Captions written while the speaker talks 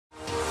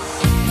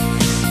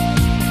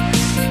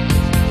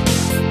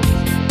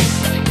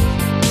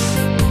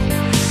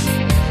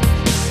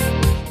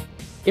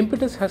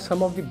Impetus has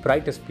some of the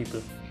brightest people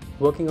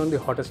working on the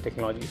hottest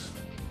technologies.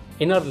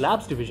 In our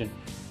labs division,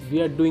 we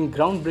are doing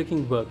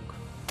groundbreaking work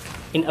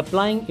in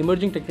applying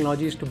emerging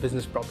technologies to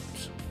business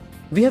problems.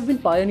 We have been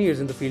pioneers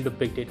in the field of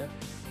big data,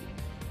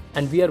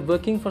 and we are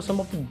working for some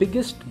of the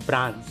biggest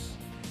brands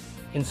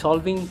in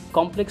solving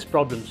complex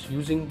problems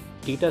using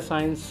data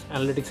science,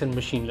 analytics, and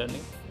machine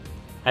learning.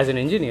 As an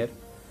engineer,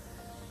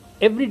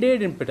 every day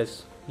at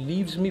Impetus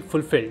leaves me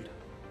fulfilled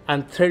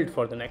and thrilled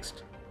for the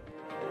next.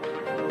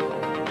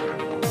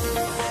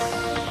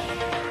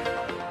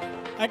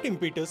 At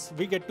Impetus,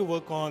 we get to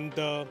work on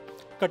the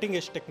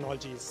cutting-edge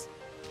technologies.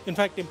 In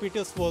fact,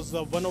 Impetus was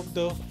one of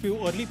the few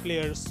early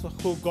players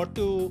who got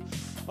to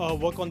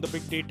work on the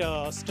big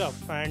data stuff,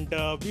 and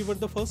we were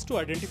the first to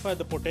identify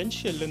the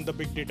potential in the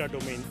big data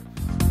domain.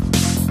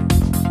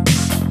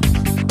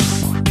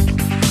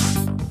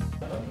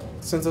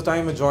 Since the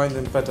time I joined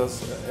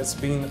Impetus, it's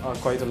been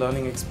quite a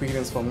learning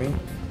experience for me.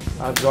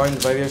 I've joined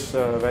various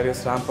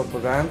ramp-up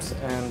programs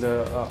and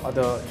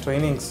other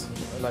trainings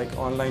like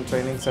online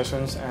training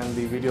sessions and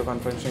the video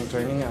conferencing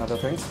training and other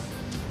things.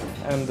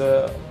 And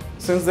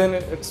since then,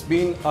 it's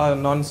been a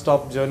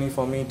non-stop journey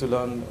for me to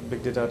learn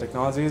big data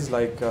technologies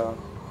like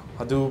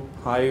Hadoop,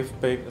 Hive,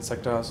 Pig,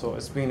 etc. So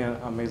it's been an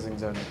amazing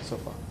journey so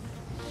far.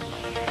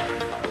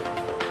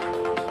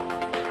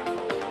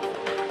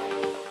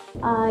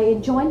 I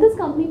joined this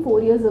company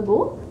 4 years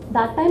ago.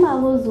 That time I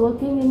was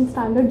working in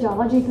standard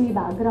Java J2E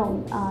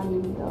background,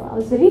 and I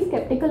was very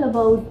skeptical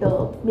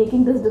about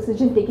making this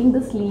decision, taking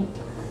this leap.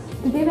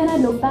 Today when I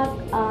look back,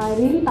 I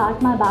really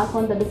pat my back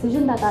on the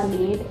decision that I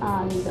made,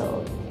 and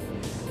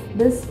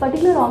this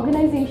particular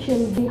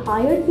organization, they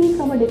hired me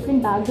from a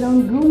different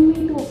background, groomed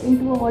me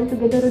into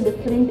altogether a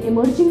different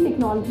emerging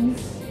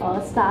technologies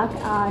stack,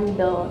 and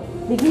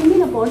they gave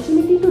me an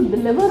opportunity to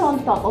deliver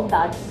on top of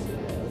that.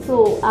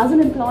 So as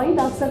an employee,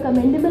 that's a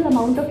commendable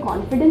amount of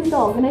confidence the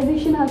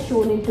organization has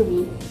shown into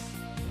me.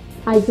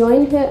 I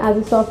joined here as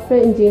a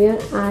software engineer,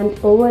 and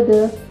over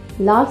the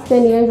last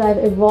 10 years I've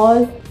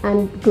evolved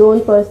and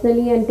grown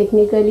personally and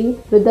technically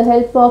with the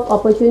help of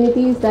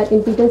opportunities that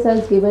Impetus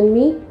has given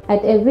me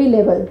at every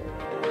level.